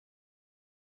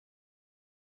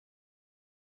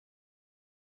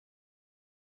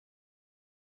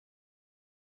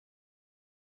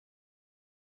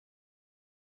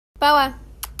Boa,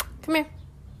 come here.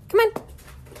 Come on.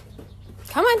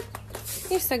 Come on.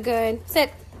 You're so good.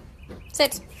 Sit.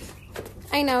 Sit.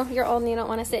 I know you're old and you don't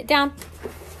want to sit. Down.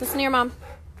 Listen to your mom.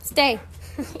 Stay.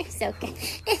 You're so good.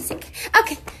 It's okay.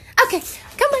 Okay. Okay.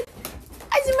 Come on.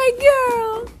 That's my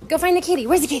girl. Go find the kitty.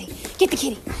 Where's the kitty? Get the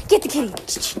kitty. Get the kitty.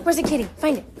 Where's the kitty?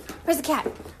 Find it. Where's the cat?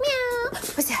 Meow.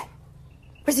 What's that?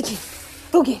 Where's the kitty?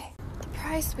 Go get it. The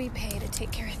price we pay to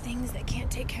take care of things that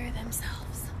can't take care of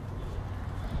themselves.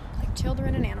 Like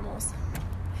children and animals.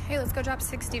 Hey, let's go drop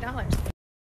 $60.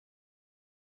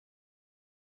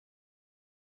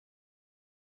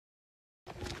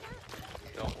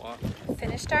 Don't walk.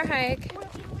 Finished our hike.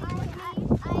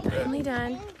 Finally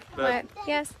done. What?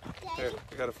 Yes? Here,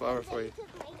 I got a flower for you.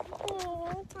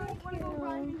 Oh, thank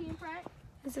you.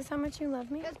 Is this how much you love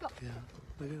me? Yeah,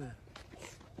 look at that.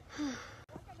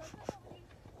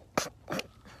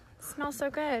 Smells so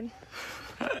good.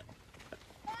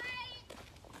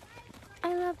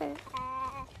 I love it.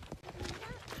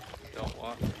 Don't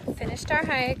walk. Finished our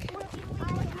hike.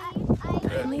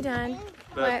 Finally done.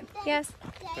 What? Yes?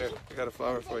 Here, I got a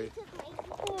flower for you.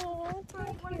 Oh,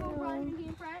 thank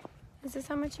you. Is this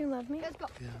how much you love me? Yeah,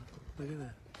 look at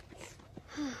that.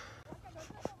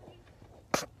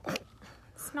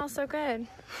 Smells so good.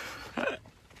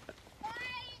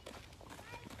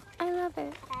 I love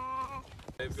it.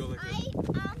 Babe, go like this.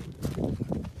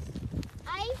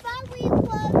 I thought we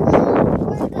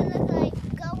were gonna like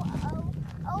go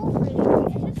over it.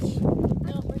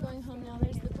 No, we're going home now.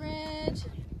 There's the bridge.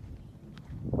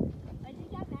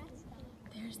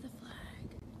 There's the flag.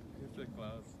 Here's the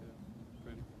clouds too.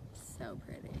 Pretty. So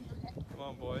pretty. Come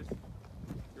on, boys.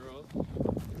 Girls.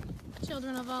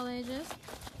 Children of all ages.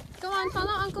 Go on,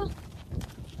 follow Uncle.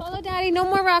 Follow Daddy. No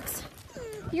more rocks.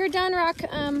 You're done rock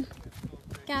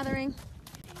gathering.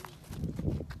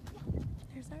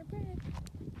 There's our bridge.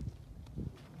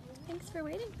 Thanks for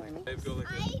waiting for me. Babe, go like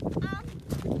this.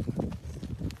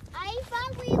 I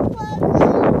thought we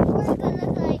were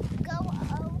gonna like go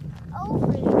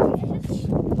over it.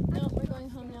 No, we're going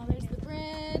home now. There's the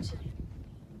bridge.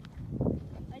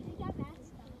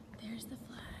 There's the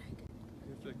flag.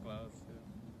 Here's the clouds too.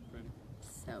 Pretty.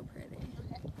 So pretty.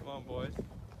 Come on, boys.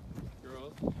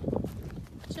 Girls.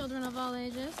 Children of all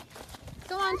ages.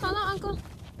 Go on, follow Uncle.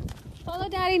 Follow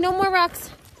Daddy. No more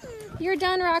rocks. You're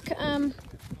done rock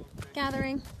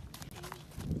gathering.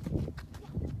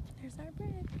 There's our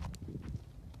bridge.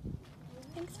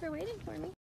 Thanks for waiting for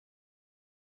me.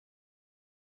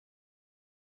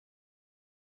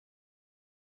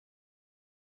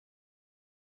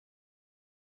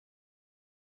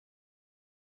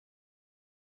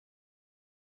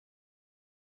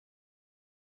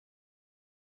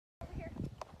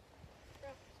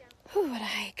 Whew, what a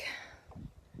hike.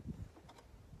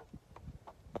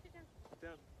 Sit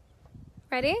down.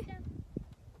 Ready? Sit down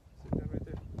right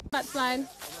there. Butt slide.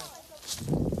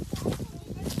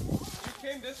 You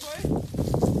came this way?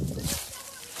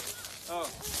 Oh.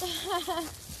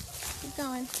 Keep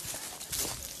going.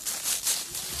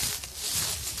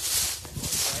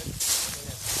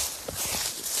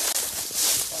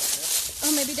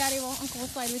 Oh, maybe Daddy will, Uncle will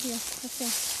slide with you. Let's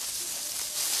see.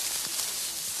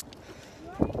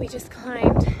 We just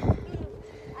climbed.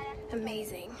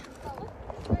 Amazing.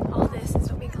 All this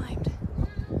is what we climbed.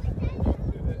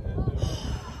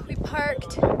 We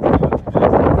parked.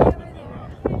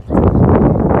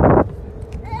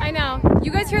 I know.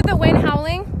 You guys hear the wind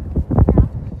howling?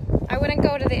 I wouldn't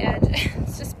go to the edge.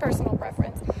 It's just personal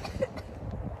preference.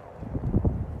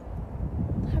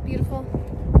 How beautiful.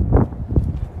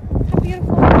 How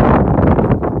beautiful.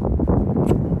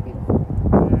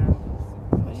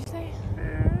 What did you say?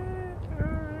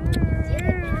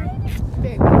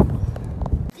 Very beautiful.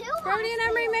 Brody and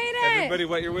Emery made it. Everybody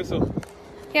wet your whistle.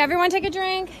 Yeah, everyone take a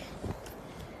drink.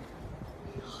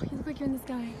 Oh, you look like you're in the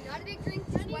sky. Not a big drink,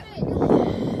 This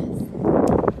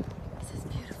is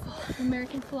beautiful. The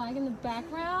American flag in the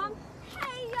background.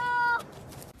 Hey y'all!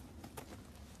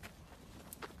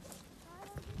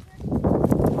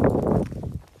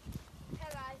 Hey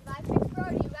guys, if I pick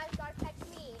Brody, you guys gotta pick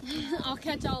me. I'll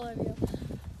catch all of you.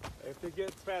 If it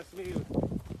gets past me,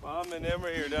 Mom and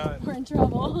Emery are done. We're in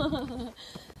trouble.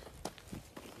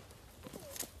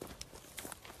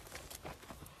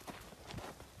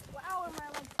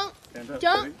 Stand up,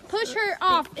 Don't ready? push her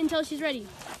off until she's ready.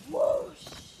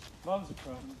 Mom's a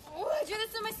pro. Do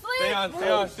this in my Stay sleeve. on, stay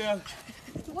on, stay on.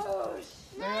 Whoosh.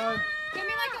 Stay on. Give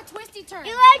me like a twisty turn.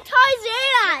 You like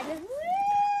Tarzan!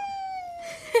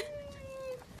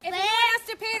 If anyone has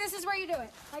to pee, this is where you do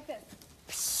it. Like this.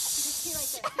 You just pee like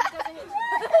this. It doesn't hit you.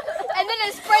 And then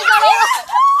it sprays all over.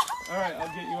 All right,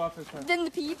 I'll get you off this time. Then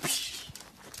the pee.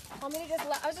 Want me to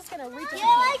just I was just gonna reach it. You're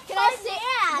like Can I sit?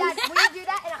 Dad. Dad, will you do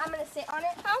that? And I'm gonna sit on it.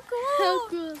 How cool. How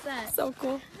cool is that? So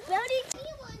cool. Brody, see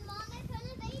one, Mom. I found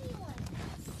a baby one.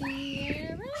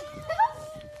 Sierra.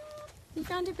 You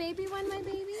found a baby one, my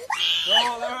baby?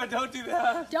 No, Laura, don't do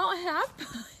that. Don't have.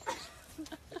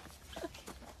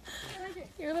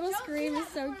 Your little scream is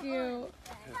so cute.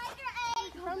 Spider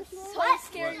egg. I'm so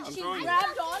scared. I'm She throwing it.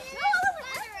 grabbed on.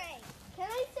 Spider egg. Can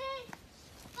I say?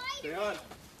 Stay on.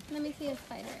 Let me see a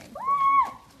spider egg.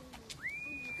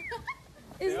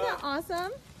 Isn't that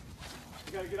awesome?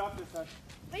 You gotta get off this side.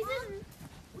 We just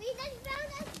found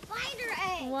a spider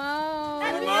egg. Whoa.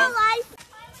 In real Mom. life.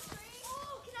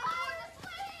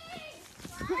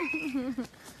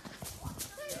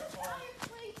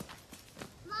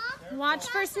 Mom, Watch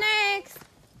for snakes.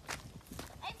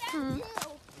 I found two.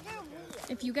 They're weird.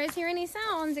 If you guys hear any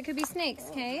sounds, it could be snakes,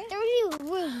 okay? They're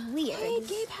weird. Hey,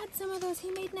 Gabe had some of those.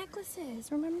 He made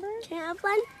necklaces, remember? Can I have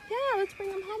one? Yeah, let's bring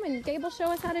them home and Gabe will show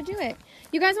us how to do it.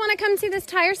 You guys want to come see this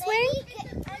tire swing?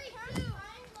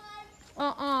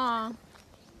 Uh-uh.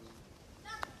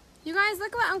 You guys,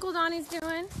 look what Uncle Donnie's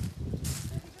doing.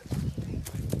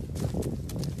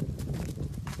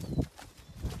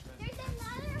 There's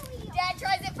another wheel. Dad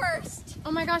tries it first.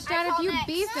 Oh my gosh, Dad, if call you next.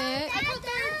 beef it,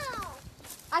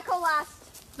 I call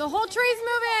last. the whole tree's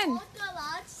moving.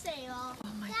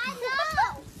 Oh my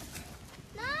God.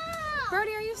 No.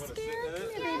 Brody, are you Wanna sit scared? in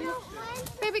it? Come here,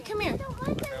 baby. Baby, come here.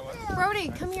 Brody,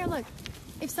 come here, look.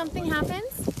 If something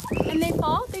happens and they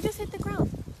fall, they just hit the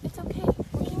ground. It's okay.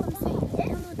 We'll keep them safe. No,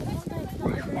 they won't die. It's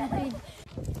not like they're big.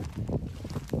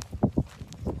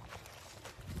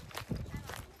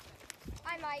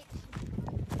 I might.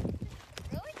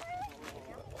 Really?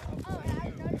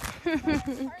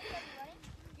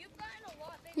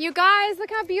 You guys, look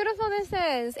how beautiful this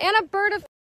is. And a bird of